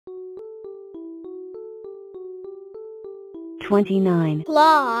29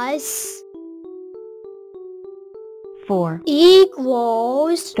 plus 4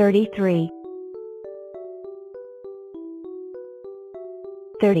 equals 33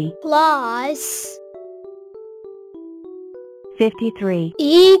 30 plus 53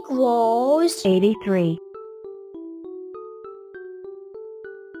 equals 83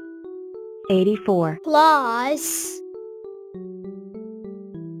 84 plus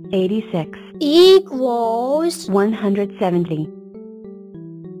 86 equals 170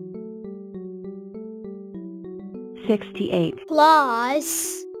 68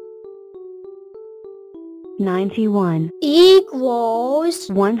 plus 91 equals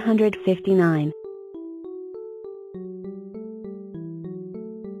 159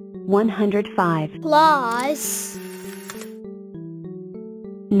 105 plus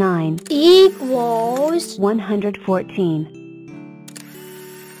 9 equals 114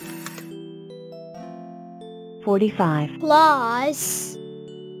 45 plus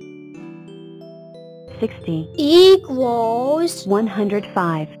 60 equals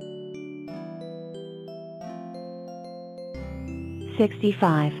 105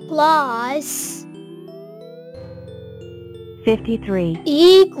 65 plus 53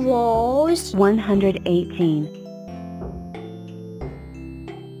 equals 118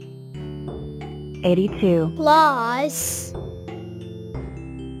 82 plus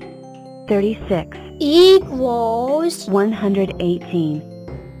 36 equals 118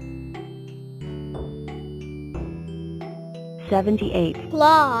 78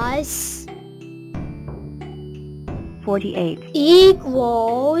 plus 48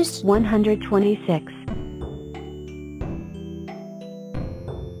 equals 126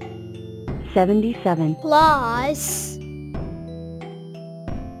 77 plus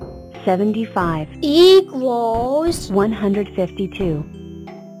 75 equals 152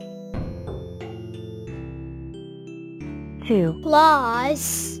 2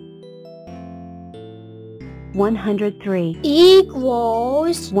 plus 103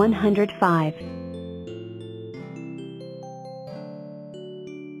 equals 105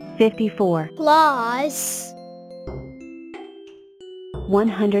 54 plus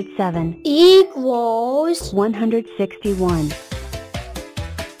 107 equals 161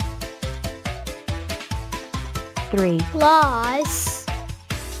 3 plus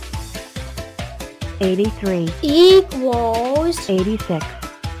 83 equals 86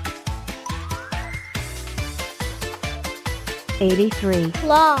 83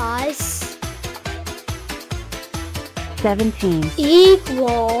 plus 17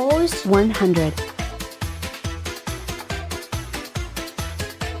 equals 100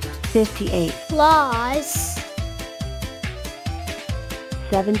 58 plus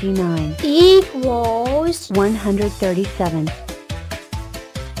 79 equals 137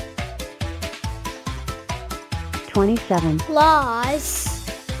 27 plus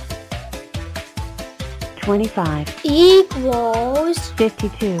 25 equals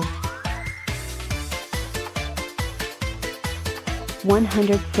 52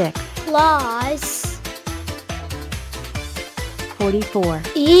 106 plus 44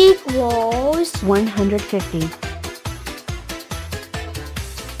 equals 150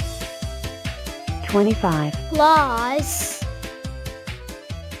 25 plus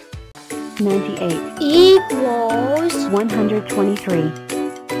 98 equals 123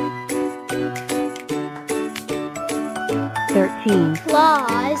 13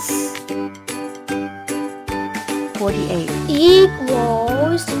 plus 48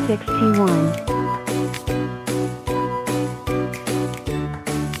 equals 61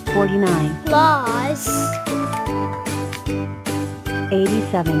 49 plus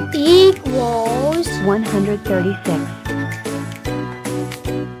 87 equals 136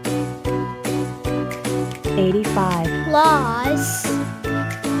 85 plus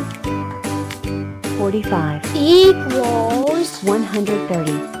 45 equals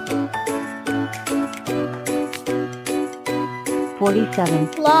 130 47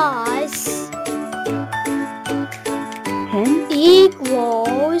 plus 10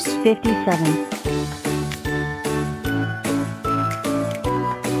 equals 57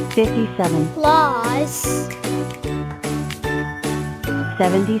 57 plus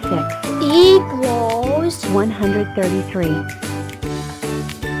 76 equals 133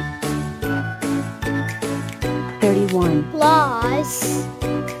 31 plus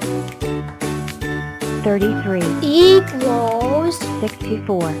 33 equals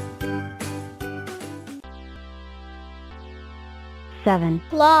 64 7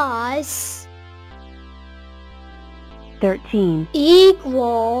 plus 13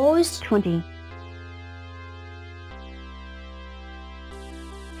 equals 20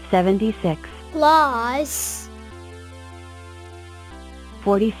 76 plus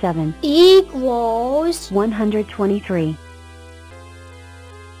 47 equals 123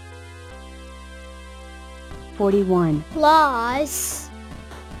 41 plus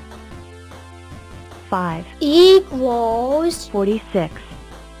 5 equals 46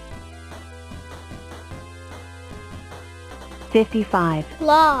 55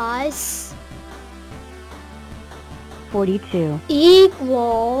 plus 42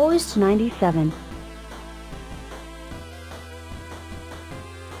 equals 97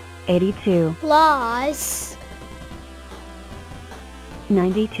 82 plus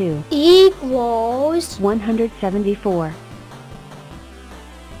 92 equals 174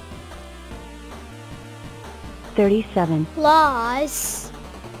 37 plus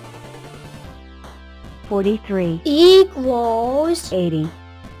 43 equals 80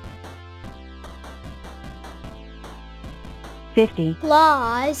 50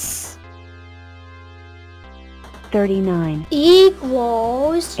 plus 39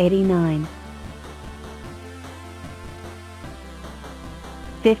 equals 89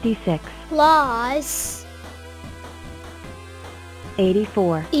 56 plus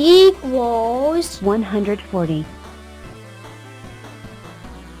 84 equals 140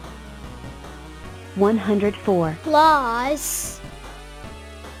 104 plus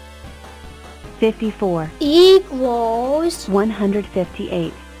 54 equals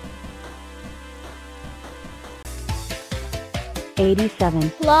 158 87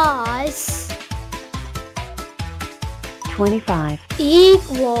 plus 25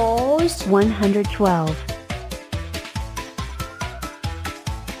 equals 112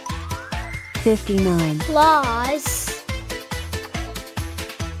 59 plus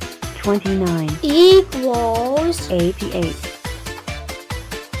 29 equals 88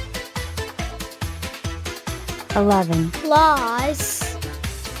 11 plus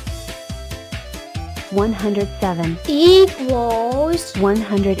 107 equals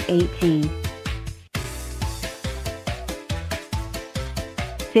 118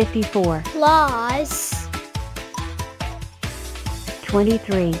 54 plus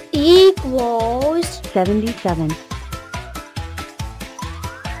 23 equals 77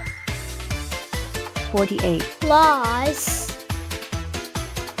 48 plus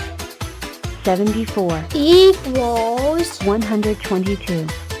 74 equals 122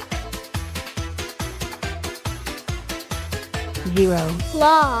 0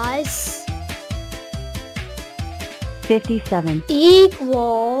 plus 57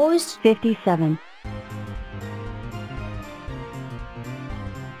 equals 57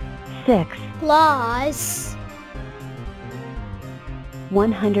 6 plus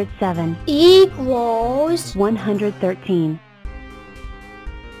 107 equals 113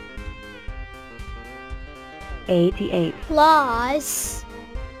 88 plus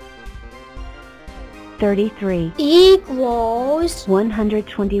 33 equals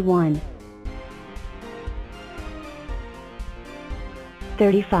 121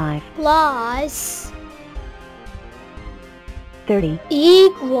 35 plus 30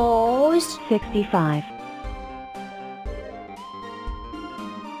 equals 65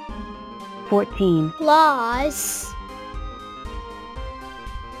 14 plus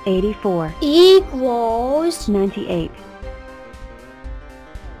 84 equals 98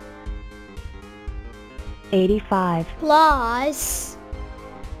 85 plus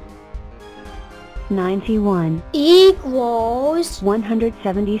 91 equals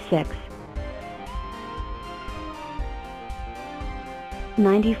 176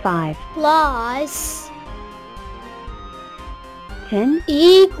 95 plus 10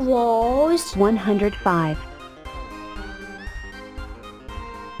 equals 105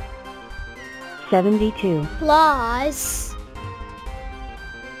 72 plus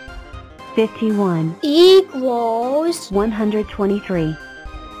 51 equals 123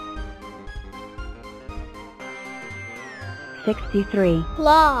 63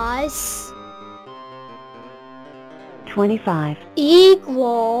 plus 25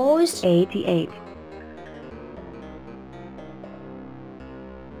 equals 88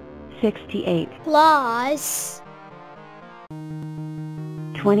 68 plus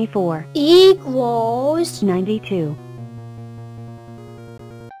 24 equals 92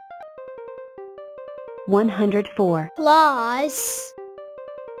 104 plus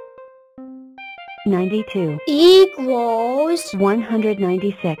 92 equals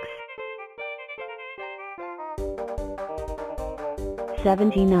 196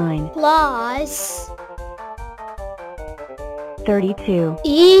 79 plus 32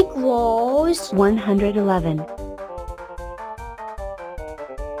 equals 111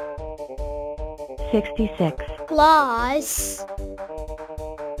 66 plus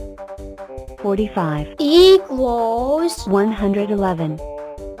 45 equals 111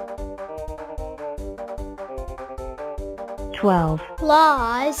 12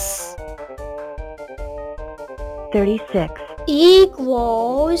 plus 36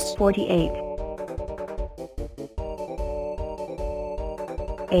 equals 48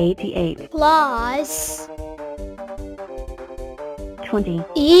 88 plus 20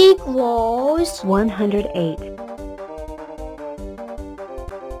 equals 108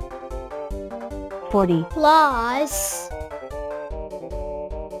 40 plus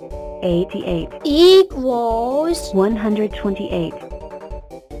 88 equals 128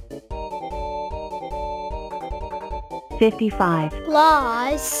 55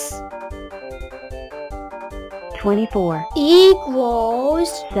 plus 24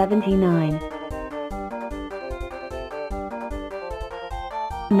 equals 79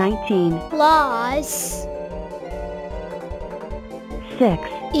 19 plus 6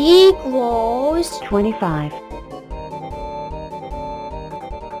 equals 25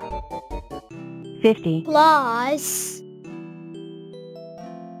 50 plus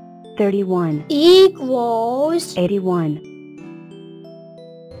 31 equals 81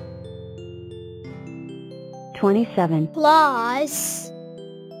 27 plus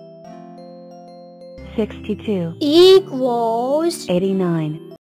 62 equals 89